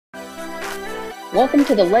Welcome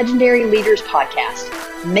to the Legendary Leaders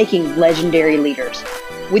Podcast, Making Legendary Leaders,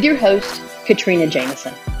 with your host, Katrina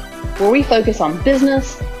Jameson, where we focus on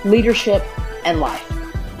business, leadership, and life.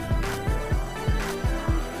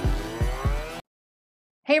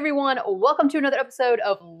 Hey everyone, welcome to another episode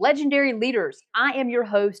of Legendary Leaders. I am your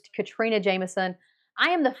host, Katrina Jameson. I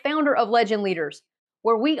am the founder of Legend Leaders,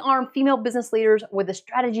 where we arm female business leaders with the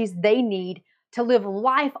strategies they need to live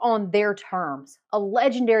life on their terms, a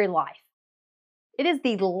legendary life. It is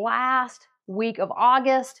the last week of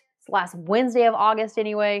August. It's the last Wednesday of August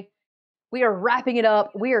anyway. We are wrapping it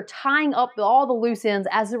up. We are tying up all the loose ends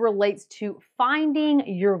as it relates to finding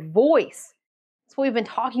your voice. That's what we've been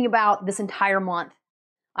talking about this entire month.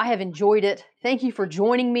 I have enjoyed it. Thank you for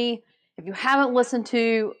joining me. If you haven't listened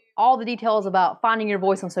to all the details about finding your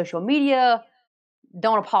voice on social media,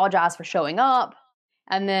 don't apologize for showing up.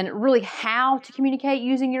 And then really how to communicate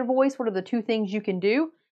using your voice. What are the two things you can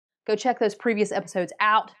do? Go check those previous episodes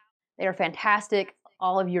out. They are fantastic.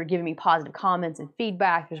 All of you are giving me positive comments and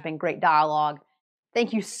feedback. There's been great dialogue.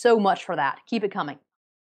 Thank you so much for that. Keep it coming.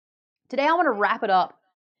 Today I want to wrap it up,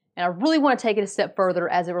 and I really want to take it a step further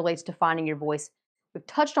as it relates to finding your voice. We've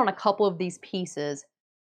touched on a couple of these pieces,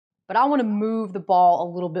 but I want to move the ball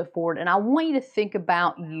a little bit forward, and I want you to think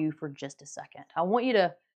about you for just a second. I want you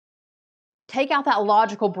to take out that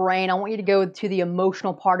logical brain. I want you to go to the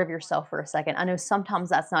emotional part of yourself for a second. I know sometimes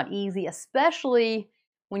that's not easy, especially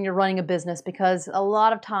when you're running a business, because a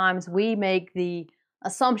lot of times we make the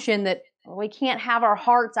assumption that we can't have our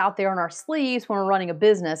hearts out there on our sleeves when we're running a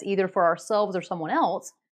business, either for ourselves or someone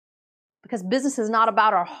else, because business is not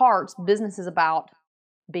about our hearts. Business is about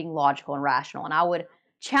being logical and rational. And I would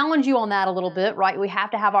challenge you on that a little bit, right? We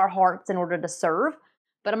have to have our hearts in order to serve.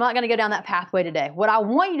 But I'm not going to go down that pathway today. What I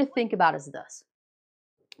want you to think about is this.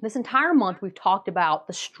 This entire month, we've talked about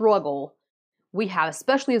the struggle we have,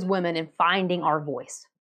 especially as women, in finding our voice.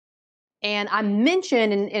 And I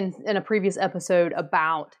mentioned in a previous episode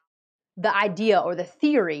about the idea or the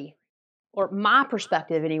theory, or my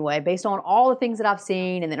perspective anyway, based on all the things that I've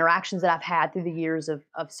seen and the interactions that I've had through the years of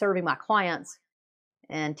serving my clients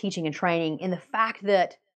and teaching and training, in the fact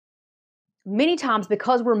that many times,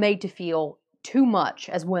 because we're made to feel too much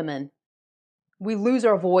as women, we lose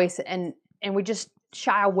our voice and we just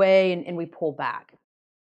shy away and we pull back.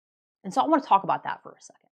 And so I want to talk about that for a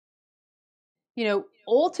second. You know,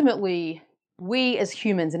 ultimately, we as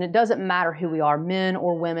humans, and it doesn't matter who we are, men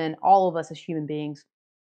or women, all of us as human beings,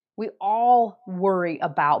 we all worry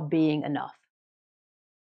about being enough.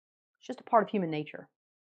 It's just a part of human nature.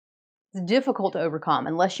 It's difficult to overcome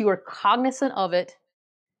unless you are cognizant of it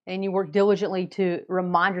and you work diligently to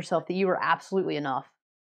remind yourself that you are absolutely enough.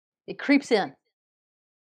 It creeps in.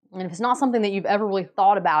 And if it's not something that you've ever really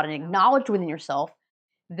thought about and acknowledged within yourself,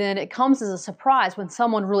 then it comes as a surprise when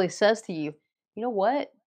someone really says to you, you know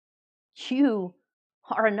what? You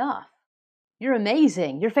are enough. You're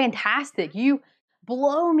amazing. You're fantastic. You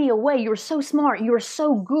blow me away. You're so smart. You are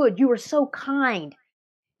so good. You are so kind.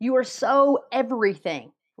 You are so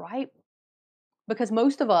everything, right? Because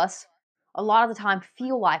most of us, a lot of the time,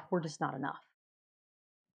 feel like we're just not enough.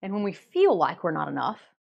 And when we feel like we're not enough,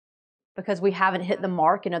 because we haven't hit the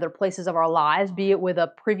mark in other places of our lives, be it with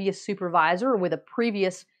a previous supervisor or with a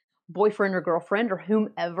previous boyfriend or girlfriend or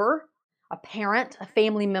whomever, a parent, a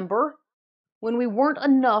family member, when we weren't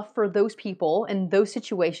enough for those people and those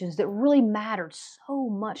situations that really mattered so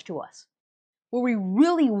much to us, where we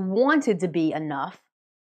really wanted to be enough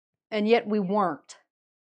and yet we weren't,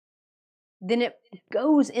 then it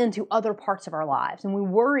goes into other parts of our lives. And we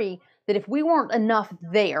worry that if we weren't enough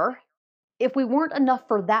there, if we weren't enough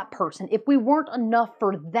for that person, if we weren't enough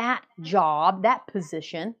for that job, that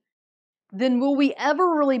position, then will we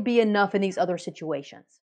ever really be enough in these other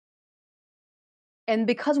situations? And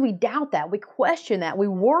because we doubt that, we question that, we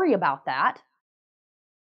worry about that,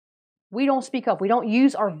 we don't speak up, we don't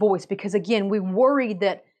use our voice, because again, we worried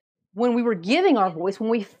that when we were giving our voice, when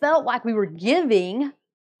we felt like we were giving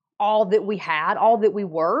all that we had, all that we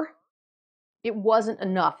were, it wasn't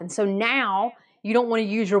enough. And so now you don't want to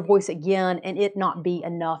use your voice again and it not be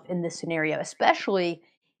enough in this scenario, especially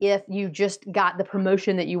if you just got the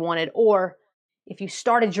promotion that you wanted, or if you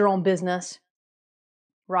started your own business,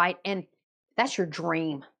 right? And that's your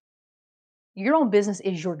dream. Your own business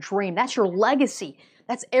is your dream. That's your legacy.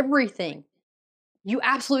 That's everything. You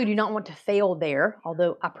absolutely do not want to fail there,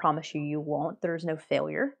 although I promise you, you won't. There's no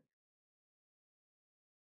failure.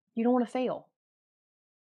 You don't want to fail.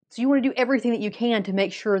 So you want to do everything that you can to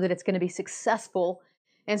make sure that it's going to be successful.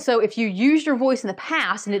 And so if you used your voice in the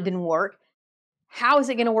past and it didn't work, how is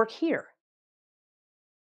it going to work here?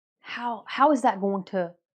 How is that going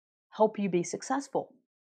to help you be successful?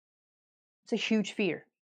 It's a huge fear.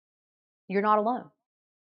 You're not alone.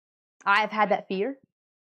 I have had that fear.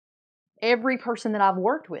 Every person that I've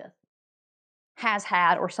worked with has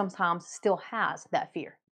had or sometimes still has that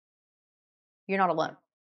fear. You're not alone.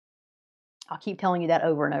 I'll keep telling you that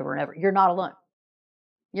over and over and over. You're not alone.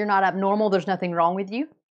 You're not abnormal. There's nothing wrong with you.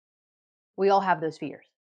 We all have those fears.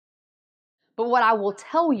 But what I will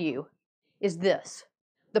tell you is this.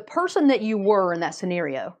 The person that you were in that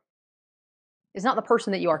scenario is not the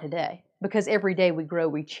person that you are today, because every day we grow,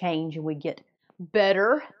 we change, and we get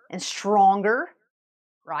better and stronger,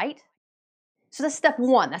 right? So that's step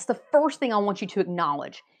one. That's the first thing I want you to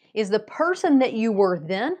acknowledge, is the person that you were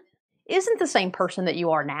then isn't the same person that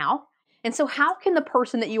you are now. And so how can the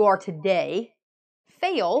person that you are today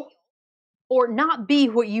fail or not be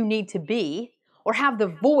what you need to be or have the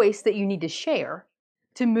voice that you need to share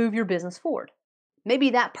to move your business forward?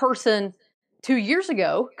 Maybe that person 2 years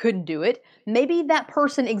ago couldn't do it. Maybe that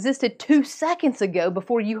person existed 2 seconds ago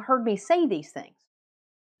before you heard me say these things.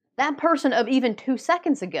 That person of even 2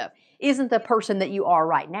 seconds ago isn't the person that you are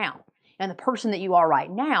right now. And the person that you are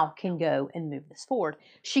right now can go and move this forward.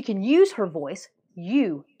 She can use her voice.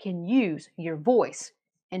 You can use your voice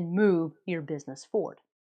and move your business forward.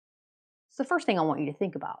 It's the first thing I want you to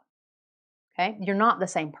think about. Okay? You're not the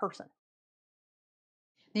same person.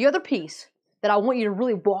 The other piece that I want you to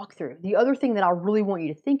really walk through, the other thing that I really want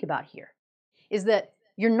you to think about here, is that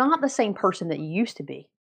you're not the same person that you used to be.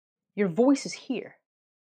 Your voice is here.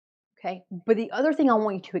 Okay? But the other thing I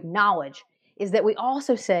want you to acknowledge is that we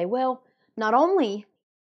also say, well, not only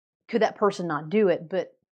could that person not do it,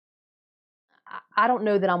 but I don't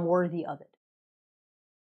know that I'm worthy of it.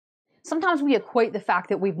 Sometimes we equate the fact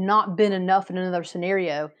that we've not been enough in another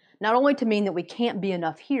scenario, not only to mean that we can't be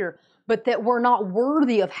enough here, but that we're not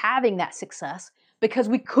worthy of having that success because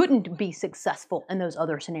we couldn't be successful in those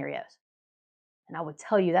other scenarios. And I would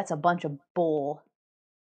tell you that's a bunch of bull.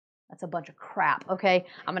 That's a bunch of crap, okay?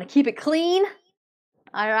 I'm going to keep it clean.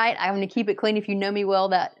 All right? I'm going to keep it clean. If you know me well,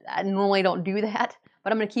 that I normally don't do that,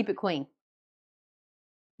 but I'm going to keep it clean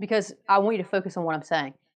because I want you to focus on what I'm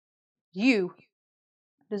saying. You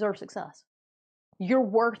deserve success. You're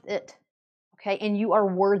worth it, okay? And you are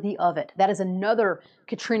worthy of it. That is another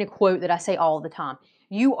Katrina quote that I say all the time.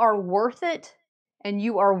 You are worth it and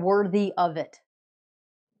you are worthy of it.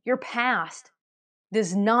 Your past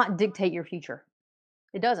does not dictate your future.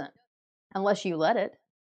 It doesn't, unless you let it.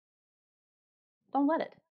 Don't let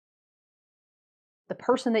it. The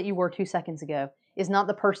person that you were 2 seconds ago is not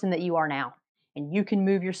the person that you are now. And you can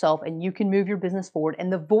move yourself and you can move your business forward.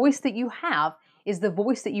 And the voice that you have is the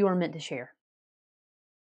voice that you are meant to share.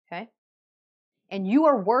 Okay? And you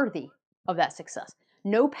are worthy of that success.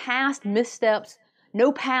 No past missteps,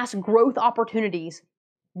 no past growth opportunities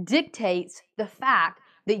dictates the fact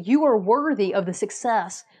that you are worthy of the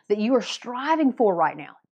success that you are striving for right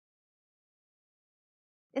now.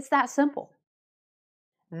 It's that simple.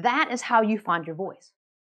 That is how you find your voice.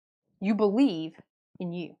 You believe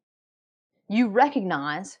in you. You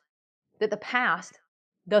recognize that the past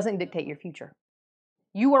doesn't dictate your future.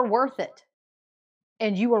 You are worth it,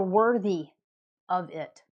 and you are worthy of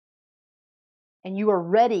it. And you are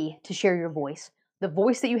ready to share your voice. The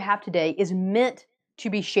voice that you have today is meant to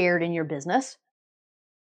be shared in your business,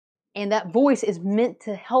 and that voice is meant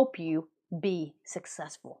to help you be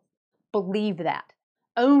successful. Believe that.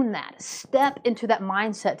 Own that. Step into that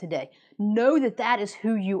mindset today. Know that that is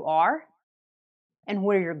who you are and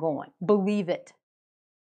where you're going. Believe it.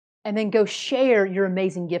 And then go share your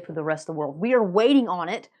amazing gift with the rest of the world. We are waiting on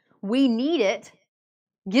it. We need it.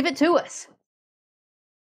 Give it to us.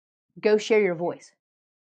 Go share your voice.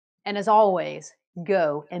 And as always,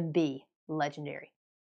 go and be legendary.